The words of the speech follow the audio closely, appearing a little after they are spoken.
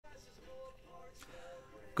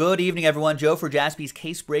Good evening, everyone. Joe for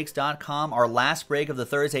JaspysCaseBreaks.com. Our last break of the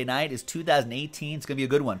Thursday night is 2018. It's going to be a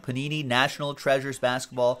good one. Panini National Treasures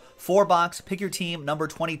Basketball. 4-box. Pick your team, number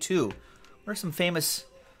 22. What are some famous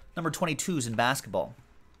number 22s in basketball?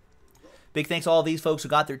 Big thanks to all these folks who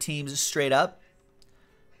got their teams straight up.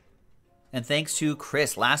 And thanks to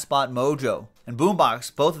Chris, Last Spot Mojo, and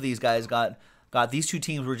Boombox. Both of these guys got these two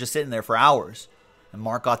teams were just sitting there for hours. And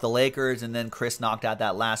Mark got the Lakers, and then Chris knocked out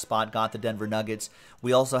that last spot, got the Denver Nuggets.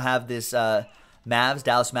 We also have this Mavs,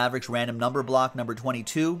 Dallas Mavericks random number block, number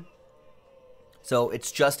 22. So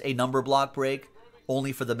it's just a number block break,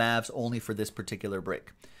 only for the Mavs, only for this particular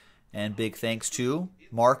break. And big thanks to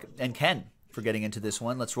Mark and Ken for getting into this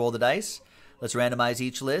one. Let's roll the dice. Let's randomize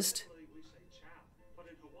each list.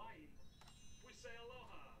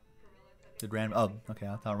 Oh, okay.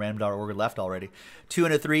 I thought random.org left already. 2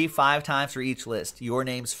 and a 3, 5 times for each list. Your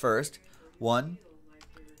names first. 1,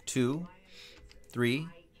 2, 3,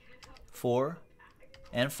 4,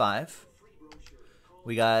 and 5.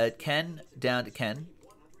 We got Ken down to Ken.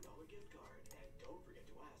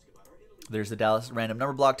 There's the Dallas random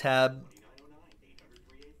number block tab.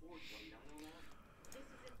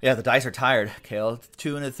 Yeah, the dice are tired, Kale.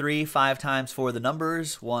 2 and a 3, 5 times for the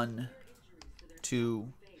numbers. 1, 2,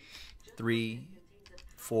 3,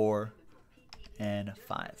 4, and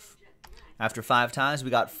 5. After 5 times,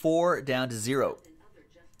 we got 4 down to 0.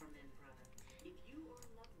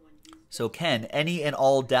 So Ken, any and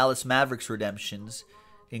all Dallas Mavericks redemptions,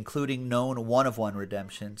 including known 1-of-1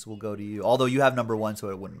 redemptions, will go to you. Although you have number 1, so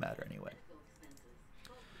it wouldn't matter anyway.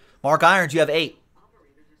 Mark Irons, you have 8.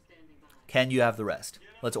 Ken, you have the rest.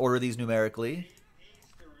 Let's order these numerically.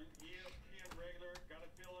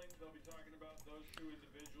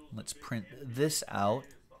 Let's print this out.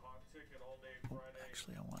 Oh,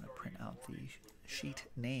 actually, I want to print out the sheet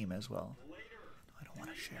name as well. I don't want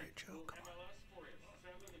to share it, Joe. Come on.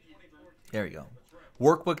 There we go.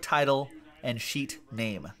 Workbook title and sheet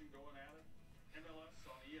name. Gotta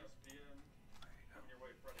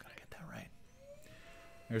get that right.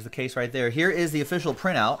 There's the case right there. Here is the official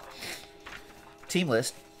printout. Team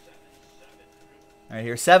list. All right,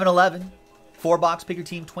 here, 7-11. 4-box, pick your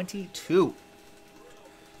team, 22.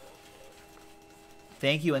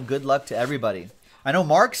 Thank you and good luck to everybody. I know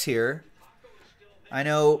Mark's here. I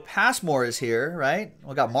know Passmore is here, right?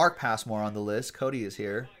 We got Mark Passmore on the list. Cody is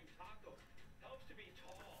here.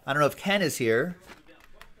 I don't know if Ken is here,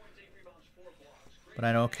 but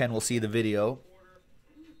I know Ken will see the video.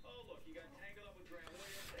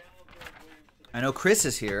 I know Chris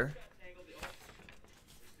is here.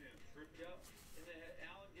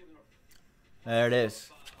 There it is.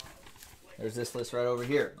 There's this list right over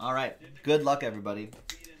here. All right. Good luck, everybody.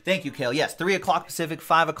 Thank you, Kale. Yes, 3 o'clock Pacific,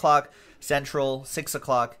 5 o'clock Central, 6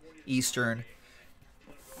 o'clock Eastern.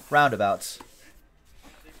 Roundabouts.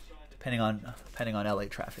 Depending on LA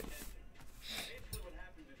traffic.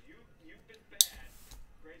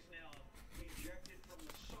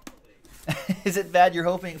 Is it bad you're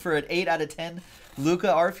hoping for an 8 out of 10 Luka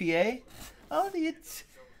RPA? Oh, I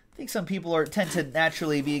think some people tend to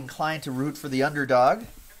naturally be inclined to root for the underdog.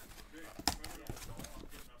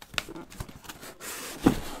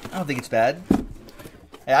 I don't think it's bad.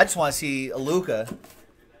 Hey, I just want to see a Luka.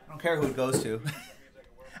 I don't care who it goes to.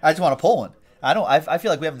 I just want to pull one. I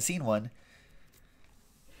feel like we haven't seen one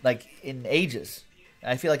like in ages.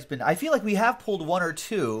 I feel like we have pulled one or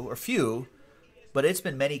two or few, but it's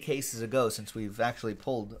been many cases ago since we've actually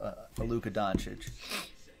pulled a Luka Doncic.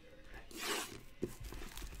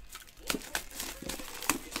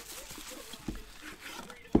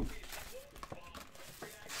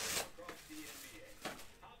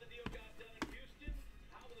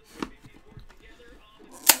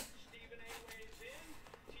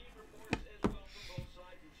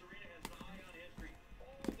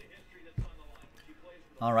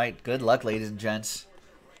 All right, good luck, ladies and gents.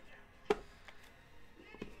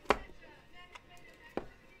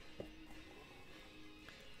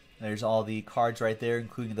 There's all the cards right there,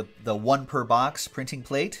 including the 1 per box printing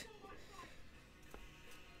plate.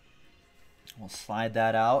 We'll slide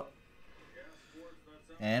that out.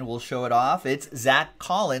 And we'll show it off. It's Zach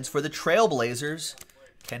Collins for the Trailblazers.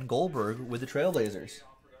 Ken Goldberg with the Trailblazers.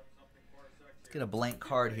 Let's get a blank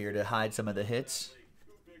card here to hide some of the hits.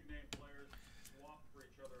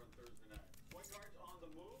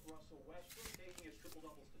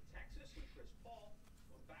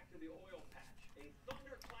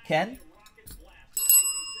 Ken,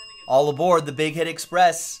 all aboard the Big Hit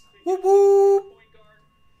Express. Whoop, whoop.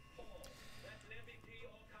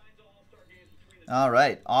 All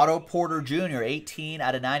right, Otto Porter Jr., 18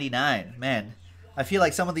 out of 99. Man, I feel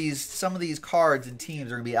like some of these cards and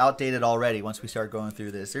teams are going to be outdated already once we start going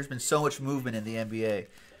through this. There's been so much movement in the NBA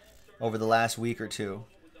over the last week or two.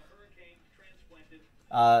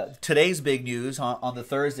 Today's big news on the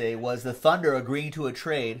Thursday was the Thunder agreeing to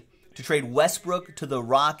trade Westbrook to the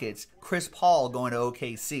Rockets, Chris Paul going to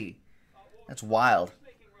OKC. That's wild.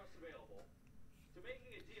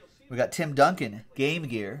 We got Tim Duncan, Game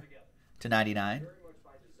Gear, to 99.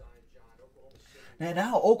 And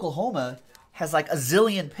now Oklahoma has like a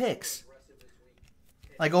zillion picks.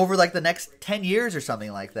 Like over like the next 10 years or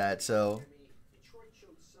something like that. So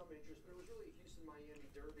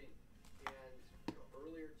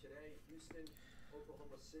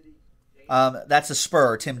that's a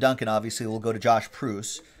Spur. Tim Duncan obviously will go to Josh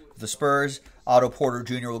Pruce. The Spurs, Otto Porter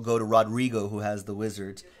Jr. will go to Rodrigo, who has the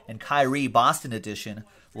Wizards. And Kyrie, Boston edition,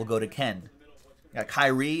 will go to Ken. Got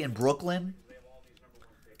Kyrie in Brooklyn.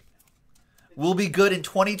 Will be good in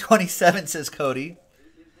 2027, says Cody.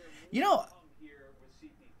 You know,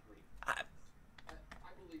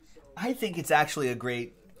 I think it's actually a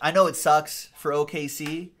great... I know it sucks for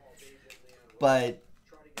OKC, but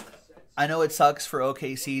I know it sucks for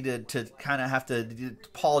OKC to kind of have to...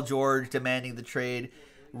 Paul George demanding the trade.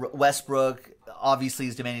 Westbrook obviously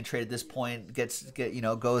is demanding trade at this point.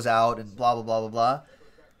 Goes out and blah, blah, blah, blah, blah.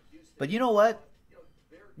 But you know what?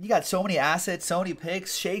 You got so many assets, so many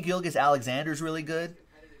picks. Shai Gilgeous-Alexander's really good.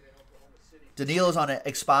 Danilo's on it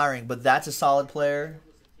expiring, but that's a solid player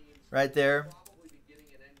right there.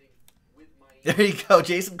 There you go.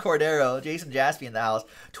 Jason Cordero, Jason Jaspy in the house.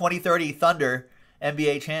 2030 Thunder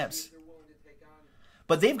NBA champs.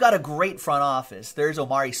 But they've got a great front office. There's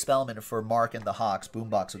Omari Spellman for Mark and the Hawks.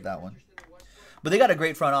 Boombox with that one. But they got a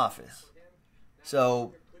great front office.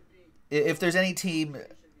 So if there's any team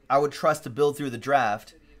I would trust to build through the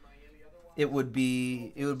draft, it would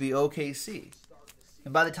be OKC.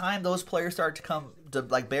 And by the time those players start to come to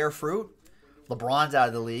like bear fruit, LeBron's out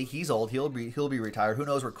of the league. He's old. He'll be retired. Who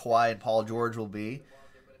knows where Kawhi and Paul George will be?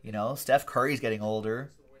 You know, Steph Curry's getting older.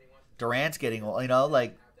 Durant's getting old. You know,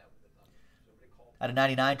 like out of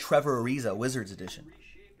 99, Trevor Ariza, Wizards edition.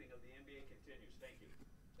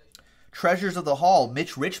 Treasures of the Hall,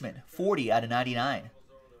 Mitch Richmond, 40 out of 99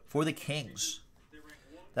 for the Kings.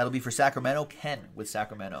 That'll be for Sacramento. Ken with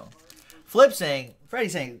Sacramento. Freddie's saying,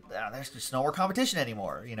 there's just no more competition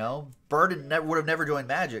anymore. You know, Bird would have never joined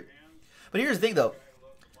Magic. But here's the thing, though.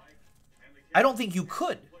 I don't think you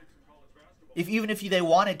could. Even if they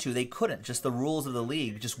wanted to, they couldn't. Just the rules of the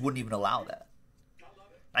league just wouldn't even allow that.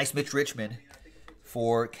 Nice Mitch Richmond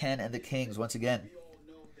for Ken and the Kings once again.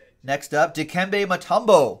 Next up, Dikembe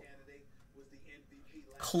Mutombo.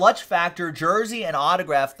 Clutch Factor, jersey and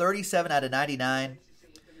autograph, 37 out of 99.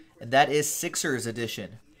 And that is Sixers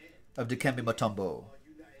edition of Dikembe Mutombo.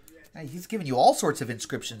 Hey, he's giving you all sorts of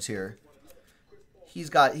inscriptions here. He's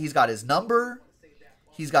got his number.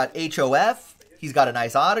 He's got HOF. He's got a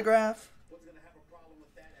nice autograph.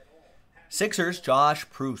 Sixers, Josh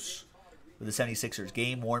Pruce with the 76ers.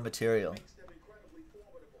 Game-worn material.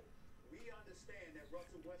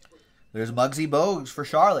 There's Muggsy Bogues for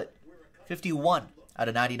Charlotte. 51 out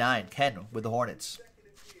of 99. Ken with the Hornets.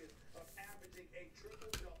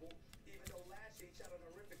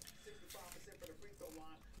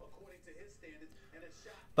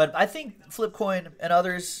 But I think Flipcoin and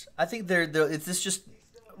others, I think it's just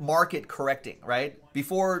market correcting, right?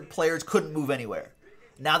 Before, players couldn't move anywhere.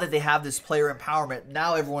 Now that they have this player empowerment,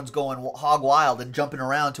 now everyone's going hog wild and jumping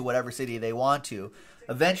around to whatever city they want to.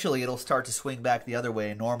 Eventually, it'll start to swing back the other way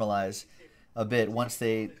and normalize a bit once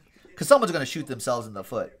because someone's going to shoot themselves in the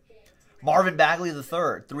foot. Marvin Bagley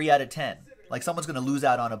III, 3 out of 10. Like someone's going to lose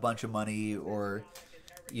out on a bunch of money or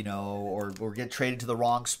get traded to the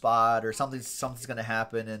wrong spot, or something's going to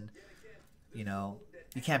happen, and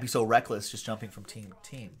you can't be so reckless just jumping from team to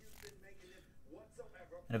team.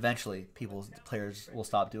 And eventually, players will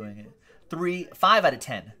stop doing it. 5 out of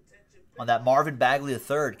 10 on that Marvin Bagley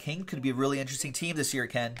III. King could be a really interesting team this year.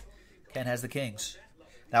 Ken has the Kings.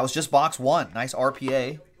 That was just box 1. Nice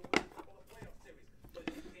RPA.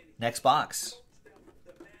 Next box.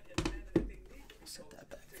 Set that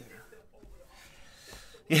back there.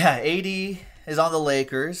 Yeah, AD is on the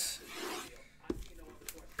Lakers.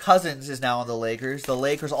 Cousins is now on the Lakers. The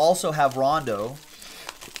Lakers also have Rondo.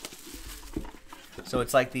 So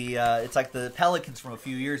it's like the Pelicans from a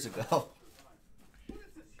few years ago.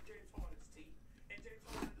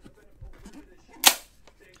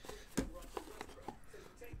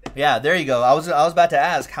 Yeah, there you go. I was about to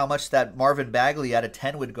ask how much that Marvin Bagley out of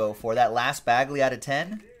 10 would go for. That last Bagley out of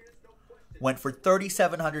 10 went for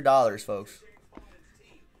 $3,700, folks.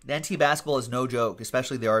 The NT basketball is no joke,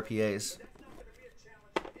 especially the RPAs.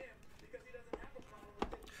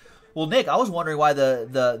 Well, Nick, I was wondering why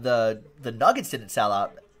the Nuggets didn't sell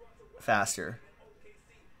out faster.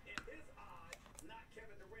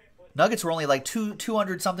 Nuggets were only like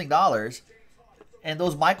 $200 something, and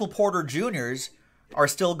those Michael Porter Juniors are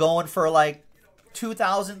still going for like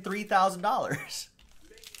 $2,000, $3,000.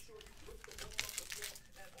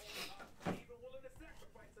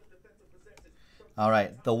 All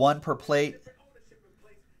right, the one per plate.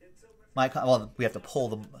 Well, we have to pull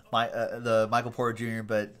the Michael Porter Jr.,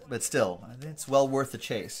 but still, it's well worth the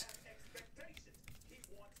chase.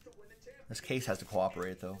 This case has to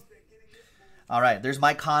cooperate, though. All right, there's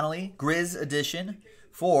Mike Connolly, Grizz edition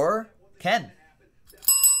for Ken.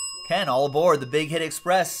 Ken, all aboard the Big Hit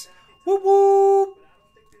Express. Whoop, whoop.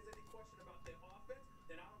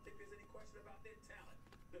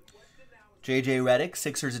 J.J. Redick,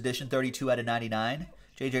 Sixers edition, 32 out of 99.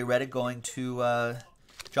 J.J. Redick going to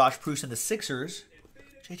Josh Proust and the Sixers.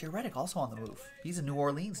 J.J. Redick also on the move. He's in New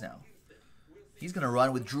Orleans now. He's going to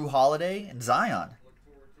run with Drew Holiday and Zion.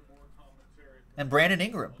 And Brandon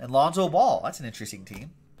Ingram and Lonzo Ball. That's an interesting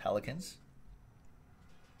team. Pelicans.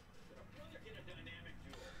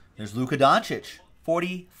 There's Luka Doncic,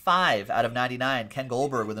 45 out of 99. Ken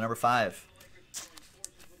Goldberg with the number 5.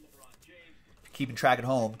 Keeping track at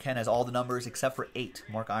home, Ken has all the numbers except for 8.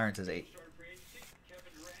 Mark Irons has 8.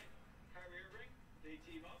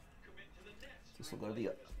 This will go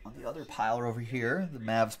to on the other pile over here, the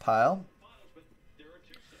Mavs pile.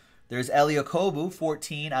 There's Eli Okobo,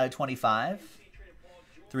 14 out of 25.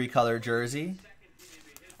 3-color jersey.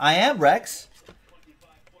 I am, Rex.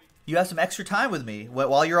 You have some extra time with me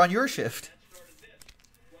while you're on your shift.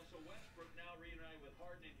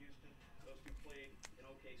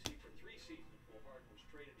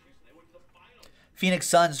 Phoenix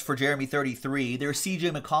Suns for Jeremy, 33. There's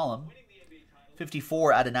C.J. McCollum,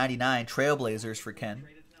 54 out of 99. Trailblazers for Ken.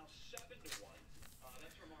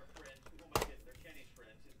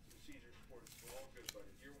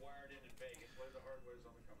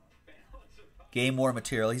 Game War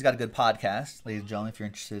material. He's got a good podcast, ladies and gentlemen, if you're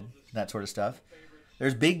interested in that sort of stuff.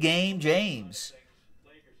 There's Big Game James.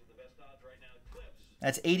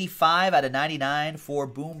 That's 85 out of 99 for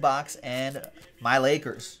Boombox and My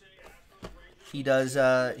Lakers. He does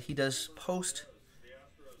post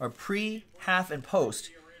or pre, half, and post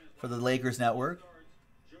for the Lakers network.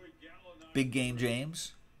 Big Game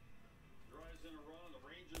James.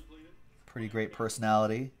 Pretty great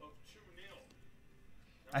personality.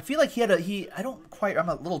 I feel like I'm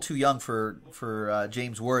a little too young for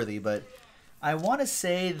James Worthy, but I want to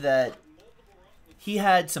say that he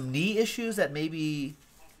had some knee issues that maybe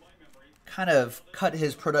kind of cut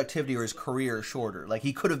his productivity or his career shorter. Like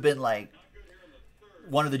he could have been like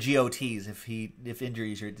one of the GOTs if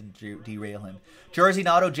injuries didn't derail him. Jersey and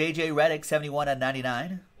auto, J.J. Redick, 71 out of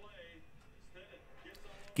 99.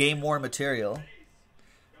 Game worn material,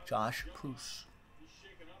 Josh Proust.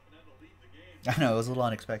 I know, it was a little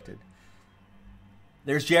unexpected.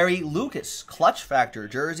 There's Jerry Lucas, clutch factor,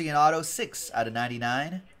 jersey and auto, 6 out of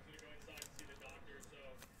 99.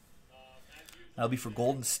 That'll be for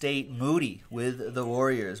Golden State. Moody with the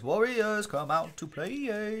Warriors. Warriors come out to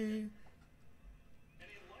play.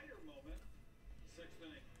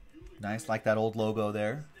 Nice, like that old logo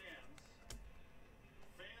there.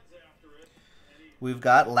 We've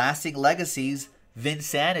got Lasting Legacies,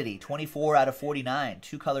 Vinsanity, 24 out of 49.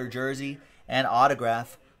 2-color jersey and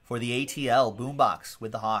autograph for the ATL Boombox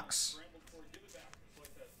with the Hawks.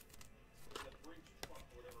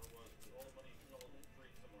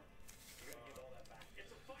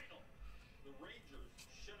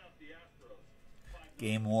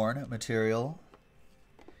 Game worn material.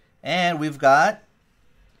 And we've got,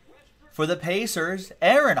 for the Pacers,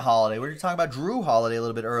 Aaron Holiday. We were talking about Drew Holiday a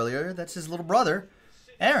little bit earlier. That's his little brother.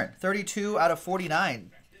 Aaron, 32 out of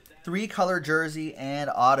 49. 3-color jersey and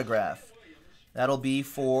autograph. That'll be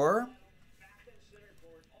for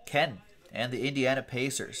Ken and the Indiana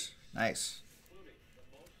Pacers. Nice.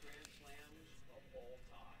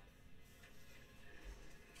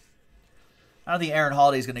 I don't think Aaron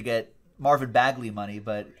Holiday's going to get Marvin Bagley money,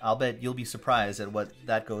 but I'll bet you'll be surprised at what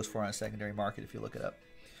that goes for on a secondary market if you look it up.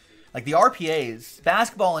 Like the RPAs,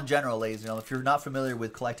 basketball in general, ladies and gentlemen, if you're not familiar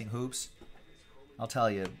with collecting hoops, I'll tell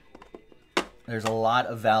you, there's a lot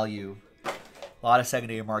of value, a lot of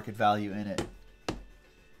secondary market value in it.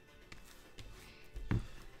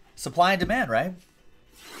 Supply and demand, right?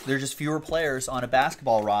 There's just fewer players on a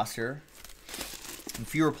basketball roster. And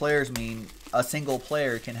fewer players mean a single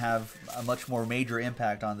player can have a much more major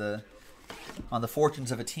impact on the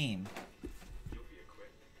fortunes of a team.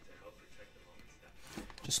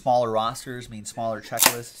 Just smaller rosters mean smaller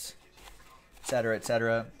checklists, etc.,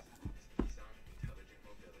 etc.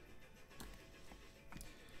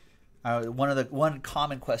 One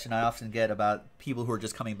common question I often get about people who are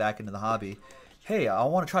just coming back into the hobby: hey, I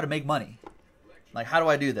want to try to make money. Like, how do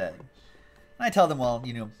I do that? And I tell them, well,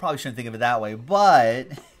 probably shouldn't think of it that way, but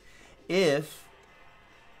if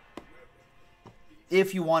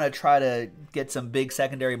you want to try to get some big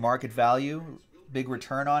secondary market value, big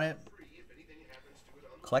return on it,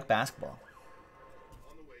 collect basketball.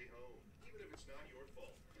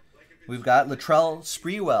 We've got Latrell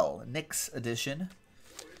Sprewell, Knicks edition,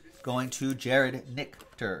 going to Jared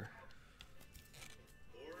Nichter.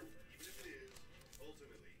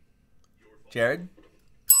 Jared,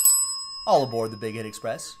 all aboard the Big Hit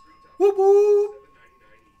Express. Whoop whoop!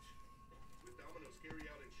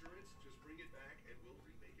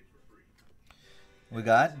 We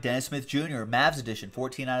got Dennis Smith Jr., Mavs edition,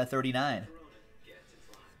 14 out of 39.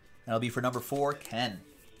 That'll be for number 4, Ken.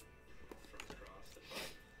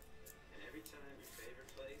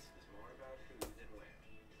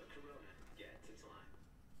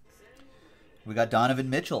 We got Donovan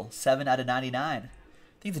Mitchell, 7 out of 99. I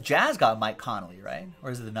think the Jazz got Mike Conley, right?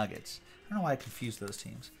 Or is it the Nuggets? I don't know why I confused those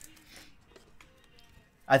teams.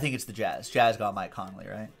 I think it's the Jazz. Jazz got Mike Conley,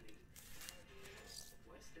 right?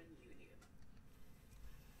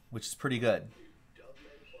 Which is pretty good.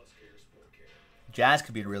 Jazz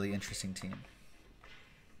could be a really interesting team.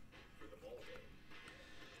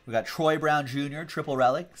 We got Troy Brown Jr., triple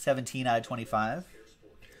relic, 17 out of 25.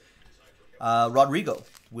 Rodrigo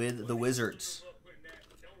with the Wizards.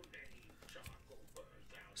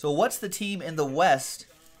 So what's the team in the West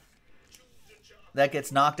that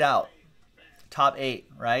gets knocked out? Top 8,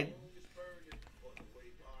 right?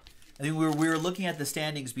 I think we were looking at the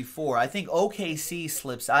standings before. I think OKC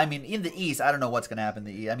slips. I mean, in the East, I don't know what's going to happen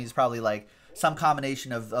in the East. I mean, it's probably like some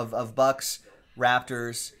combination of Bucks,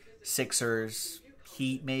 Raptors, Sixers,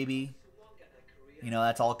 Heat, maybe.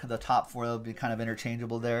 That's all the top 4. They'll be kind of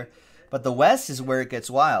interchangeable there. But the West is where it gets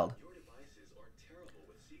wild.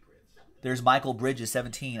 There's Michael Bridges,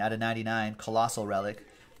 17 out of 99, colossal relic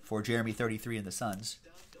for Jeremy 33 and the Suns.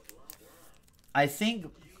 I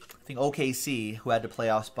think OKC, who had the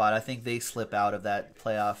playoff spot, I think they slip out of that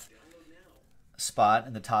playoff spot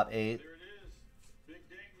in the top 8.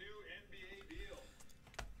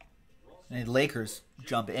 And the Lakers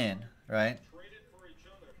jump in, right?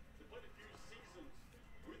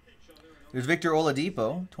 There's Victor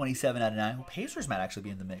Oladipo, 27 out of 9. Pacers might actually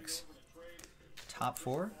be in the mix. Top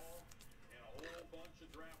 4.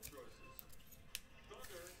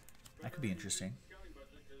 That could be interesting.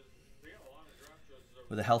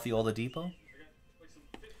 With a healthy Oladipo.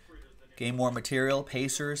 Game more material.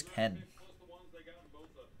 Pacers, Ken.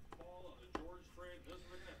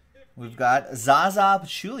 We've got Zaza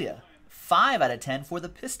Pachulia, 5 out of 10 for the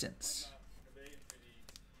Pistons.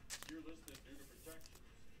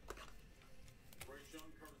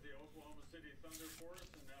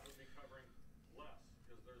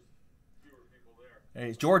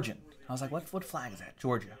 It's Georgian. I was like, what flag is that?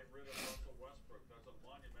 Georgia.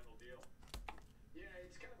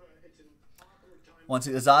 Once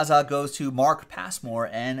Zaza goes to Mark Passmore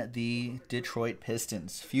and the Detroit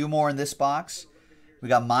Pistons. Few more in this box. We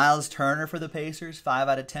got Miles Turner for the Pacers, 5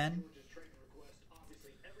 out of 10.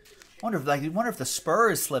 Wonder if the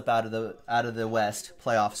Spurs slip out of the West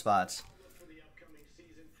playoff spots.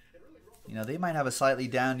 They might have a slightly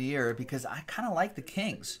down year because I kind of like the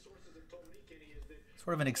Kings.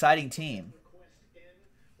 Sort of an exciting team.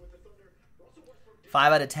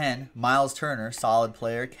 5 out of 10. Miles Turner, solid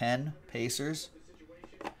player. Ken, Pacers.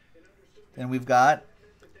 Then we've got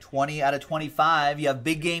 20 out of 25. You have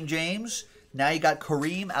Big Game James. Now you got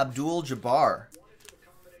Kareem Abdul-Jabbar.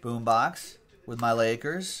 Boombox with my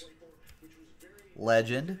Lakers.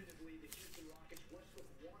 Legend.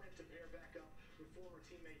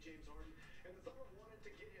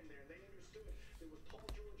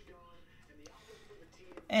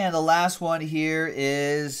 And the last one here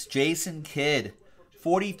is Jason Kidd.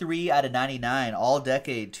 43 out of 99.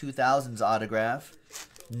 All-decade 2000s autograph.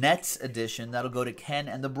 Nets edition. That'll go to Ken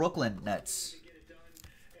and the Brooklyn Nets.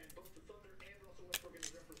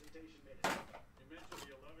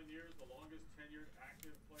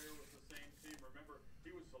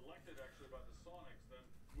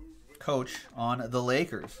 Coach on the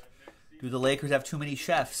Lakers. Do the Lakers have too many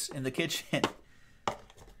chefs in the kitchen?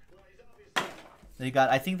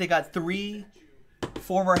 I think they got 3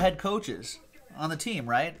 former head coaches on the team,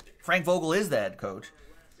 right? Frank Vogel is the head coach.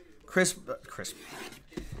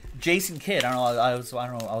 Jason Kidd. I don't know. I was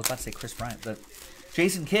about to say Chris Bryant, but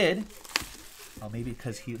Jason Kidd. Oh, maybe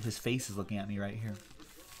because his face is looking at me right here.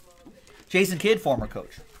 Jason Kidd, former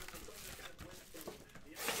coach.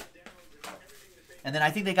 And then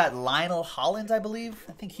I think they got Lionel Hollins, I believe.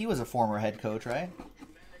 I think he was a former head coach, right?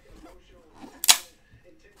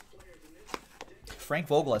 Frank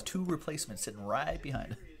Vogel has 2 replacements sitting right behind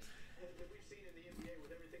him.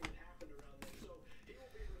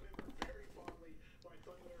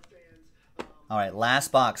 All right,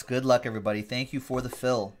 last box. Good luck, everybody. Thank you for the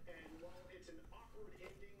fill.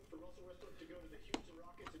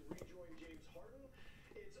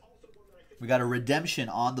 We got a redemption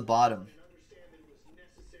on the bottom.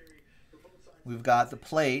 We've got the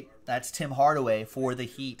plate. That's Tim Hardaway for the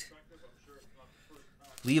Heat.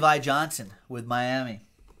 Levi Johnson with Miami.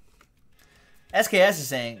 SKS is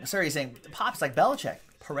saying, sorry, he's saying, Pop's like Belichick.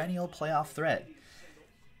 Perennial playoff threat.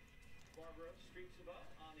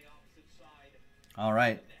 All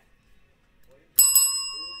right.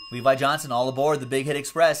 Levi Johnson all aboard the Big Hit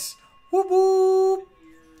Express. Whoop whoop.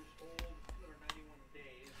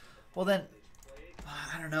 Well then,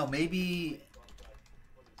 I don't know, maybe...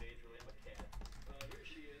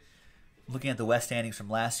 Looking at the West standings from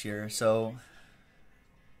last year, so...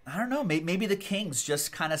 I don't know, maybe the Kings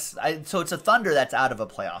just kind of... So it's a Thunder that's out of a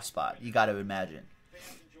playoff spot, you got to imagine.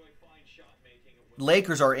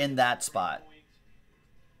 Lakers are in that spot.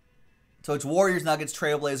 So it's Warriors, Nuggets,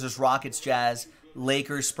 Trailblazers, Rockets, Jazz,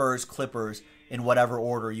 Lakers, Spurs, Clippers, in whatever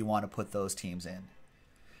order you want to put those teams in.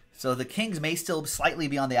 So the Kings may still slightly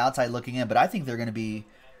be on the outside looking in, but I think they're going to be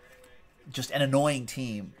just an annoying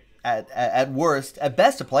team at worst. At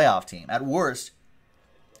best, a playoff team. At worst,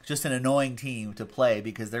 just an annoying team to play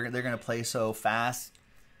because they're going to play so fast.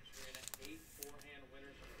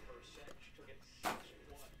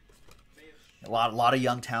 A lot of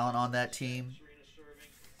young talent on that team.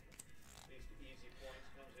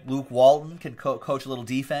 Luke Walton can coach a little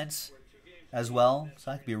defense as well.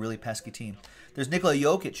 So that could be a really pesky team. There's Nikola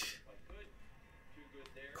Jokic.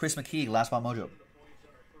 Chris McKee, Last Spot Mojo.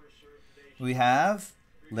 We have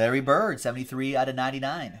Larry Bird, 73 out of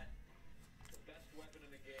 99.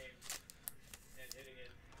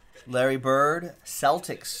 Larry Bird,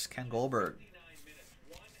 Celtics, Ken Goldberg.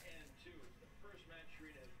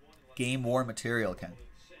 Game worn material, Ken.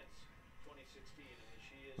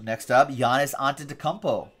 Next up, Giannis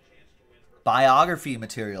Antetokounmpo. Biography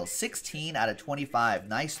material, 16 out of 25.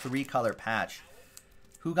 Nice 3-color patch.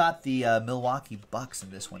 Who got the Milwaukee Bucks in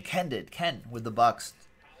this one? Ken did. Ken with the Bucks.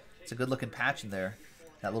 It's a good-looking patch in there.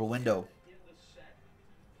 That little window.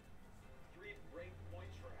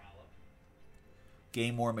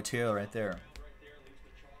 Game worn material right there.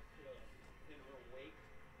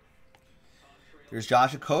 There's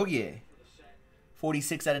Josh Okogie.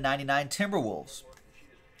 46 out of 99. Timberwolves.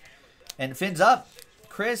 And fins up,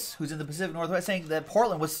 Chris, who's in the Pacific Northwest, saying that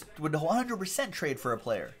Portland would 100% trade for a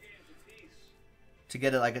player to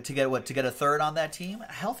get a third on that team.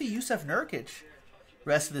 A healthy Yusuf Nurkic,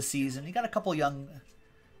 rest of the season. You got a couple young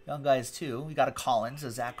guys too. You got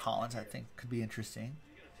a Zach Collins, I think could be interesting.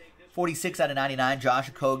 46 out of 99.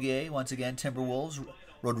 Josh Okogie, once again, Timberwolves.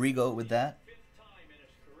 Rodrigo with that.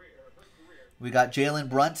 We got Jalen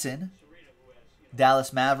Brunson,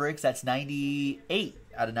 Dallas Mavericks. That's 98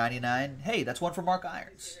 out of 99. Hey, that's one for Mark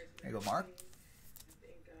Irons. There you go, Mark.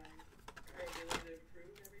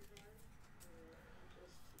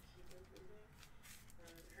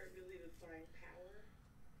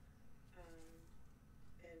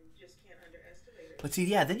 But see,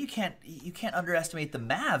 yeah, then you can't underestimate the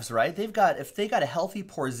Mavs, right? If they got a healthy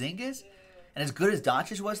Porzingis, and as good as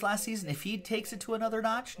Doncic was last season, if he takes it to another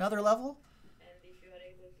notch, another level,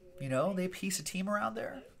 they piece a team around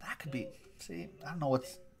there. That could be. See, I don't know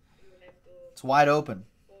it's wide open.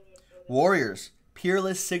 Warriors,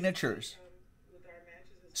 Peerless Signatures.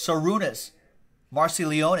 Sarunas,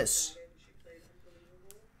 Marcelionis.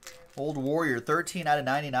 Old Warrior, 13 out of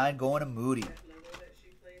 99, going to Moody.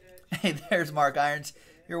 Hey, there's Mark Irons.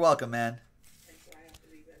 You're welcome, man.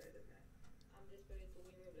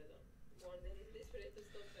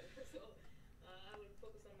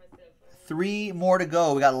 3 more to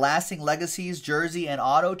go. We got Lasting Legacies, Jersey, and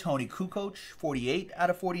Auto. Tony Kukoc, 48 out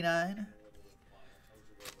of 49.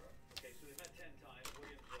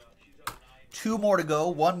 2 more to go.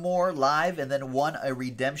 1 more live, and then 1 a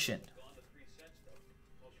redemption.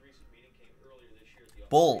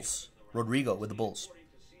 Bulls. Rodrigo with the Bulls.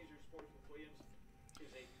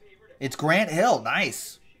 It's Grant Hill.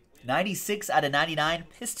 Nice. 96 out of 99.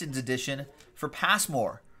 Pistons edition for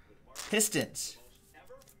Passmore. Pistons.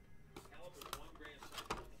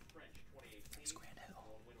 It's Grant Hill.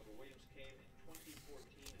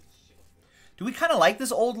 Do we kind of like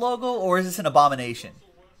this old logo, or is this an abomination?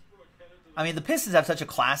 I mean, the Pistons have such a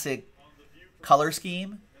classic color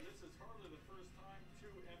scheme.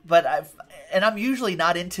 But I'm usually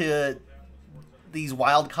not into these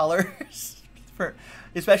wild colors,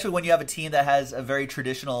 especially when you have a team that has a very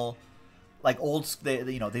traditional, like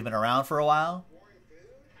they've been around for a while.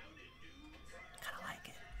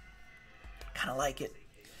 Kind of like it.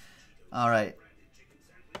 All right.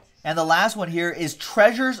 And the last one here is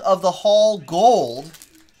Treasures of the Hall Gold.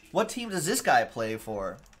 What team does this guy play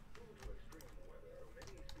for?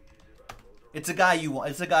 It's a guy you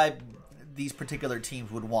want. It's a guy these particular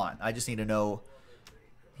teams would want. I just need to know.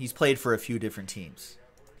 He's played for a few different teams.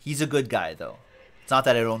 He's a good guy, though. It's not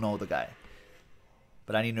that I don't know the guy.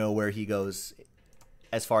 But I need to know where he goes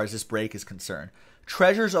as far as this break is concerned.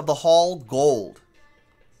 Treasures of the Hall Gold.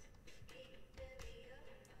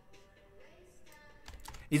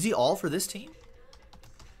 Is he all for this team?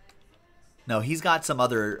 No, he's got some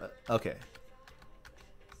other... Okay.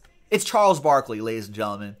 It's Charles Barkley, ladies and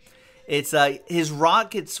gentlemen. It's his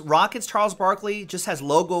Rockets Charles Barkley just has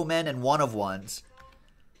logo men and one-of-ones.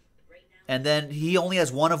 And then he only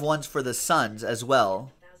has one-of-ones for the Suns as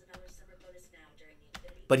well.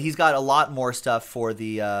 But he's got a lot more stuff for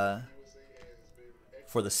the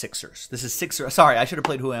Sixers. This is Sixers. Sorry, I should have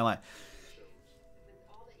played Who Am I?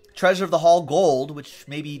 Treasure of the Hall Gold, which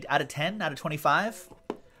maybe out of 10, out of 25.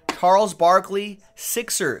 Charles Barkley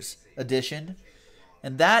Sixers edition.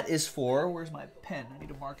 And that is for, where's my pen? I need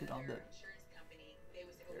to mark it on the,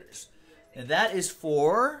 there it is. And that is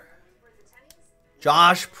for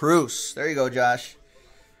Josh Pruce. There you go, Josh.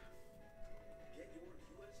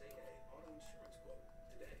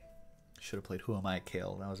 Should have played Who Am I,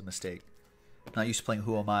 Kale. That was a mistake. Not used to playing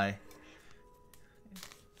Who Am I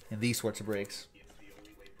in these sorts of breaks.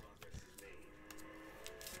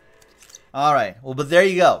 All right. Well, but there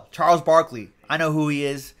you go. Charles Barkley. I know who he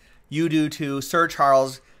is. You do too. Sir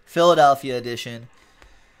Charles, Philadelphia edition.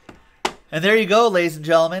 And there you go, ladies and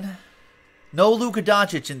gentlemen. No Luka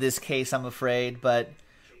Doncic in this case, I'm afraid. But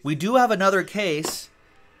we do have another case.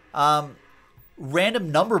 Random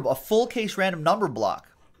number, a full case random number block.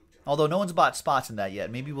 Although no one's bought spots in that yet.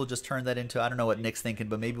 Maybe we'll just turn that into, I don't know what Nick's thinking,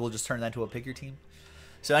 but maybe we'll just turn that into a pick your team.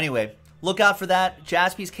 So anyway, look out for that.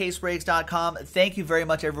 JaspysCaseBreaks.com. Thank you very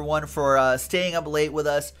much, everyone, for staying up late with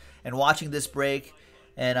us and watching this break.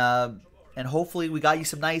 And hopefully we got you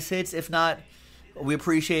some nice hits. If not, we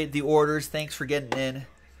appreciate the orders. Thanks for getting in.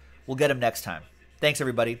 We'll get them next time. Thanks,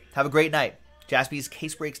 everybody. Have a great night.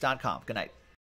 JaspysCaseBreaks.com. Good night.